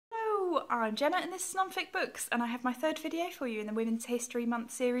Hello, I'm Gemma and this is Non-Fic Books, and I have my third video for you in the Women's History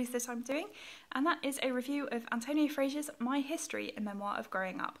Month series that I'm doing, and that is a review of Antonia Fraser's My History, a Memoir of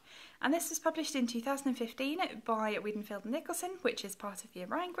Growing Up. And this was published in 2015 by Wiedenfeld and Nicholson, which is part of the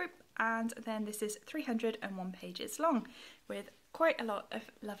Orion Group, and then this is 301 pages long, with quite a lot of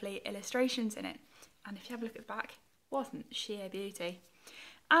lovely illustrations in it. And if you have a look at the back, wasn't sheer beauty.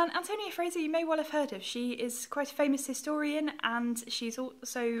 And Antonia Fraser you may well have heard of. She is quite a famous historian and she's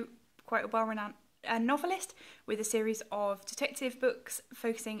also quite a well-renowned novelist with a series of detective books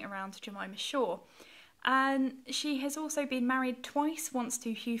focusing around Jemima Shaw. And she has also been married twice, once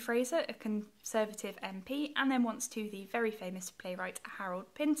to Hugh Fraser, a Conservative MP, and then once to the very famous playwright Harold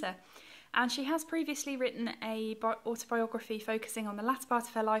Pinter. And she has previously written a autobiography focusing on the latter part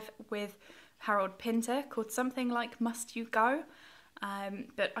of her life with Harold Pinter called something like Must You Go?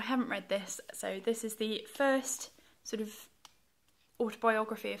 But I haven't read this, so this is the first sort of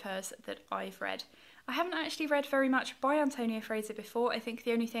autobiography of hers that I've read. I haven't actually read very much by Antonia Fraser before. I think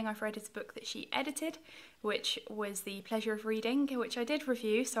the only thing I've read is a book that she edited, which was The Pleasure of Reading, which I did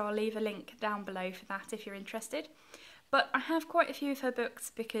review, so I'll leave a link down below for that if you're interested. But I have quite a few of her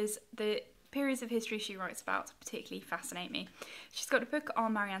books because the periods of history she writes about particularly fascinate me. She's got a book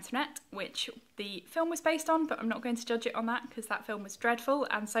on Marie Antoinette, which the film was based on, but I'm not going to judge it on that because that film was dreadful,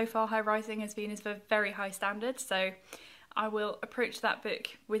 and so far her writing has been of a very high standard, so I will approach that book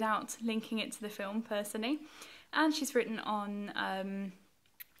without linking it to the film personally. And she's written on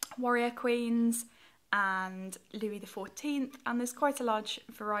warrior queens and Louis XIV, and there's quite a large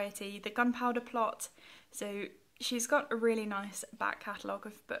variety. The Gunpowder plot, so she's got a really nice back catalogue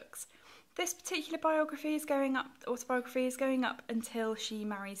of books. This particular autobiography is going up until she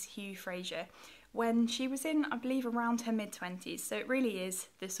marries Hugh Fraser, when she was in, I believe, around her mid-20s, so it really is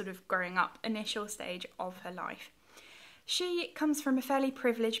the sort of growing up initial stage of her life. She comes from a fairly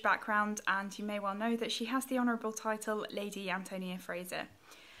privileged background, and you may well know that she has the honourable title Lady Antonia Fraser.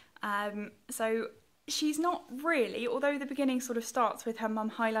 So she's not really, although the beginning sort of starts with her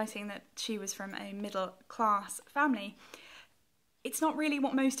mum highlighting that she was from a middle-class family, it's not really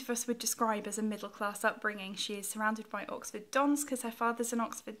what most of us would describe as a middle-class upbringing. She is surrounded by Oxford dons because her father's an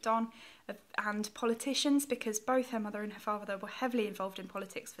Oxford don, and politicians because both her mother and her father were heavily involved in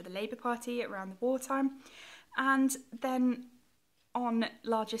politics for the Labour Party around the wartime, and then on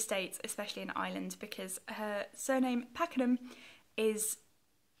large estates, especially in Ireland, because her surname Packenham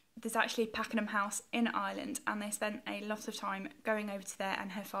there's actually Packenham House in Ireland, and they spent a lot of time going over to there,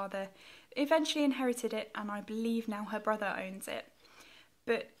 and her father eventually inherited it, and I believe now her brother owns it.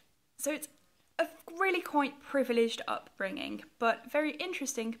 But so it's a really quite privileged upbringing, but very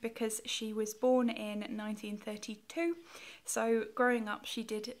interesting because she was born in 1932, so growing up she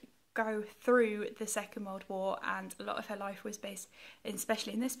did go through the Second World War, and a lot of her life was based,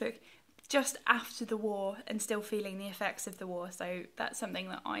 especially in this book, just after the war and still feeling the effects of the war, so that's something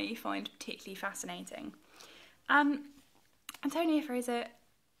that I find particularly fascinating. Antonia Fraser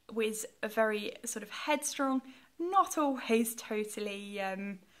was a very sort of headstrong, not always totally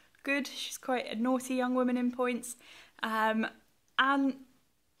good. She's quite a naughty young woman in points, and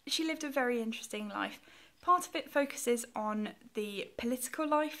she lived a very interesting life. Part of it focuses on the political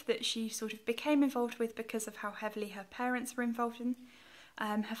life that she sort of became involved with because of how heavily her parents were involved in.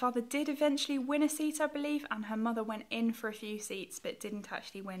 Her father did eventually win a seat, I believe, and her mother went in for a few seats but didn't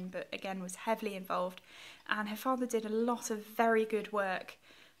actually win, but again was heavily involved. And her father did a lot of very good work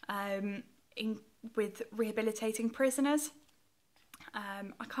with rehabilitating prisoners.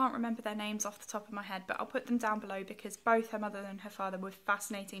 I can't remember their names off the top of my head, but I'll put them down below because both her mother and her father were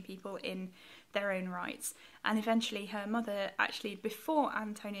fascinating people in their own rights. And eventually her mother, actually before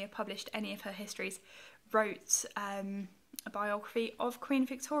Antonia published any of her histories, wrote a biography of Queen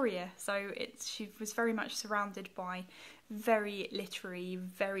Victoria, so she was very much surrounded by very literary,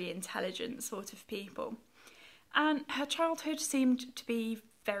 very intelligent sort of people. And her childhood seemed to be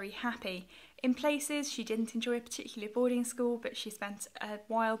very happy. In places she didn't enjoy a particular boarding school, but she spent a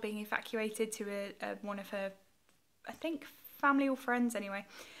while being evacuated to one of her, I think, family or friends anyway,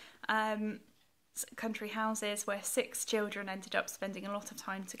 country houses where 6 children ended up spending a lot of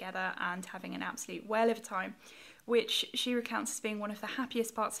time together and having an absolute whale of a time, which she recounts as being one of the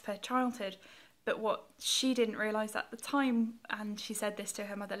happiest parts of her childhood. But what she didn't realise at the time, and she said this to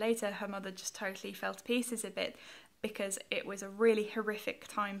her mother later, her mother just totally fell to pieces a bit because it was a really horrific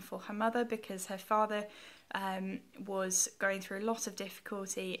time for her mother because her father was going through a lot of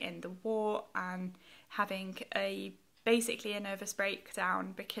difficulty in the war and having basically a nervous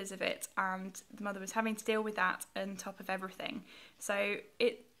breakdown because of it, and the mother was having to deal with that on top of everything. So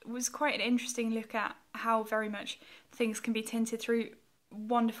it was quite an interesting look at how very much things can be tinted through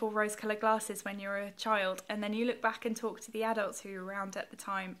wonderful rose-coloured glasses when you're a child, and then you look back and talk to the adults who were around at the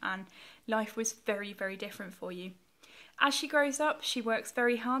time, and life was very, very different for you. As she grows up, she works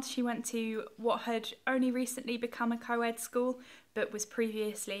very hard. She went to what had only recently become a co-ed school, but was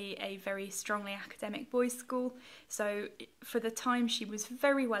previously a very strongly academic boys' school. So for the time, she was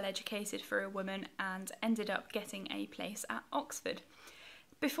very well educated for a woman and ended up getting a place at Oxford.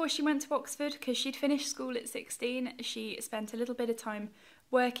 Before she went to Oxford, because she'd finished school at 16, she spent a little bit of time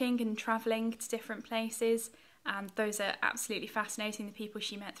working and travelling to different places, and those are absolutely fascinating, the people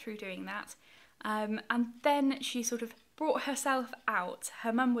she met through doing that. And then she sort of brought herself out.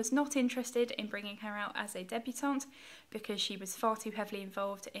 Her mum was not interested in bringing her out as a debutante because she was far too heavily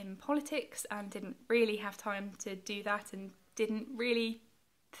involved in politics and didn't really have time to do that, and didn't really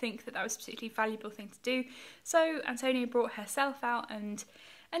think that that was a particularly valuable thing to do. So Antonia brought herself out and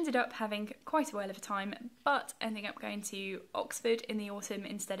ended up having quite a while of a time, but ending up going to Oxford in the autumn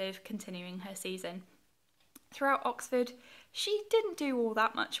instead of continuing her season. Throughout Oxford, she didn't do all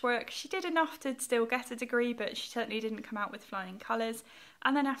that much work. She did enough to still get a degree, but she certainly didn't come out with flying colours.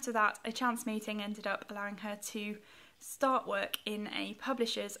 And then after that, a chance meeting ended up allowing her to start work in a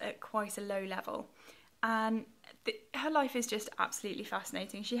publisher's at quite a low level. And her life is just absolutely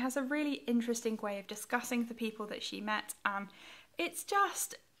fascinating. She has a really interesting way of discussing the people that she met, and it's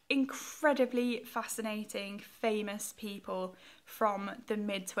just incredibly fascinating, famous people from the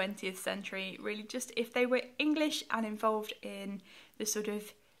mid-20th century. Really, just if they were English and involved in the sort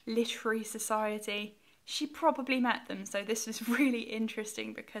of literary society, she probably met them. So this was really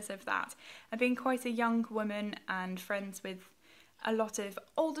interesting because of that. And being quite a young woman and friends with a lot of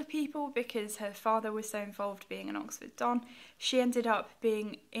older people because her father was so involved being an Oxford Don, she ended up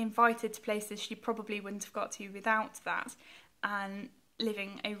being invited to places she probably wouldn't have got to without that, and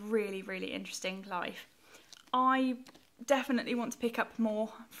living a really, really interesting life. I definitely want to pick up more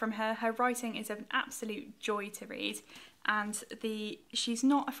from her. Her writing is an absolute joy to read, and she's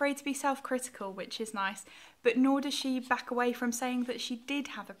not afraid to be self-critical, which is nice, but nor does she back away from saying that she did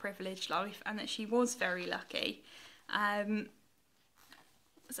have a privileged life and that she was very lucky.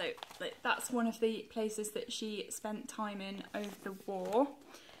 So that's one of the places that she spent time in over the war.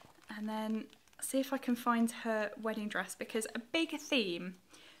 And then see if I can find her wedding dress, because a big theme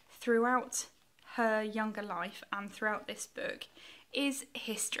throughout her younger life and throughout this book is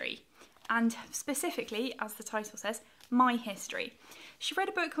history, and specifically, as the title says, my history. She read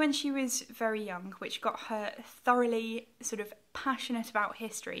a book when she was very young which got her thoroughly sort of passionate about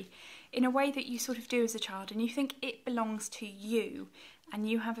history in a way that you sort of do as a child, and you think it belongs to you and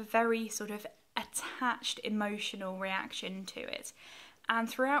you have a very sort of attached emotional reaction to it. And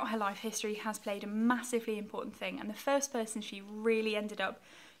throughout her life, history has played a massively important thing, and the first person she really ended up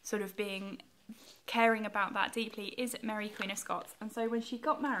sort of caring about that deeply is Mary Queen of Scots. And so when she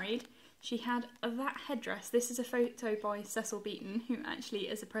got married, she had that headdress. This is a photo by Cecil Beaton, who actually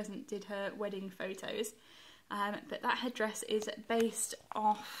as a present did her wedding photos, but that headdress is based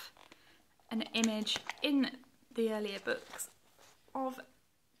off an image in the earlier books of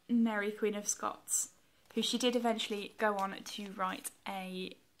Mary Queen of Scots, who she did eventually go on to write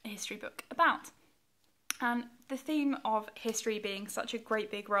a history book about. And the theme of history being such a great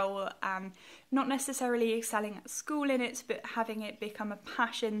big role, and not necessarily excelling at school in it, but having it become a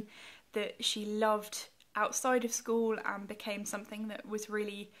passion that she loved outside of school and became something that was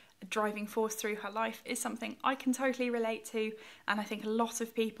really a driving force through her life, is something I can totally relate to, and I think a lot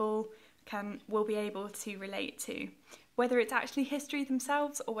of people will be able to relate to. Whether it's actually history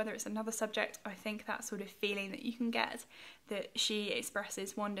themselves or whether it's another subject, I think that sort of feeling that you can get that she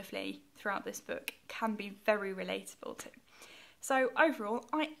expresses wonderfully throughout this book can be very relatable to. So overall,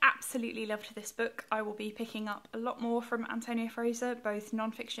 I absolutely loved this book. I will be picking up a lot more from Antonia Fraser, both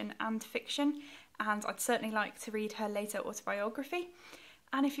non-fiction and fiction, and I'd certainly like to read her later autobiography.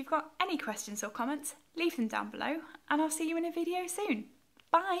 And if you've got any questions or comments, leave them down below, and I'll see you in a video soon.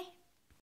 Bye!